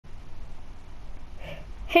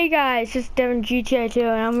Hey guys, it's Devin GTA 2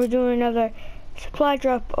 and I'm doing another supply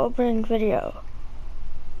drop opening video.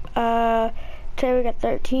 Today we got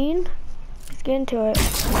 13. Let's get into it.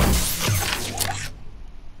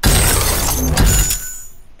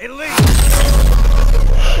 Elite!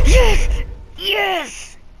 Yes!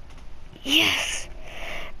 Yes! Yes!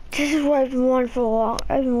 This is what I've been wanting for a while.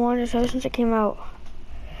 I've been wanting this ever since it came out.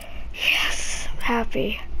 Yes! I'm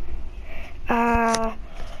happy.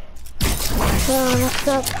 So next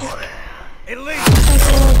up, Elite!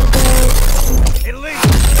 today, Elite!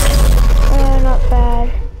 not bad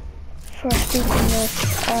for speaking this.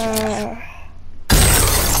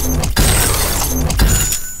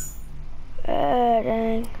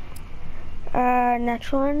 Dang.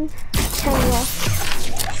 Next one, 10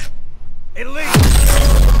 left. Elite!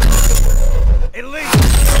 Elite!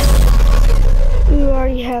 We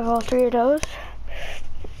already have all 3 of those.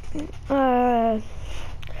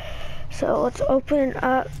 So let's open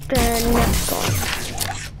up the next one.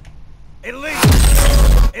 Elite!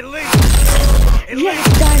 Elite! Elite! Yes,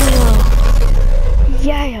 Dynamo!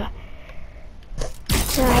 Yeah!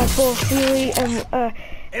 Now I have both Feely and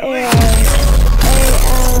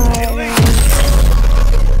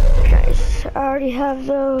nice. I already have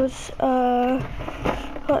those.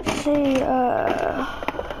 Let's see.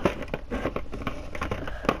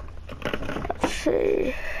 Let's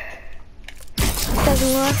see.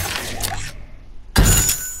 7 left.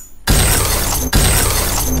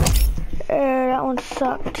 That one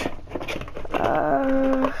sucked.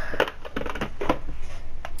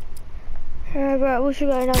 But at least we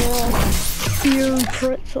got another beer and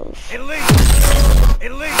pretzels. Elite!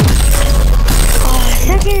 Elite! Oh,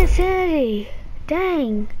 second insanity.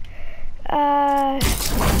 Dang.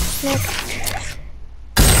 Next.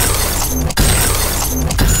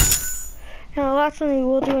 Now, last one we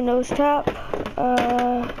will do a nose tap.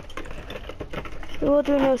 We will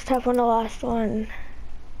do a nose tap on the last one.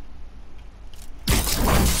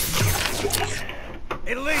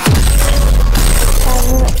 Elite!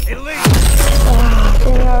 Elite!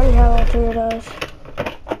 They already have all 3 of those.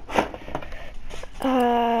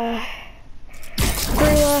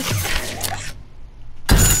 3 left.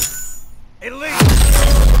 Elite!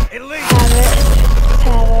 Elite!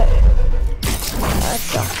 Have it. That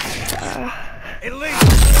sucks. Elite!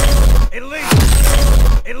 Elite!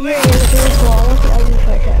 Yeah, Elite! it's really cool. I'll do a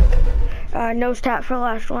fight tap. Nose tap for the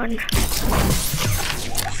last one.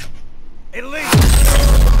 Elite!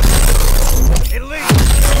 Elite!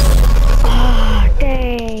 Ah,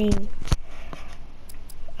 dang.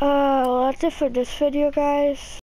 Well, that's it for this video, guys.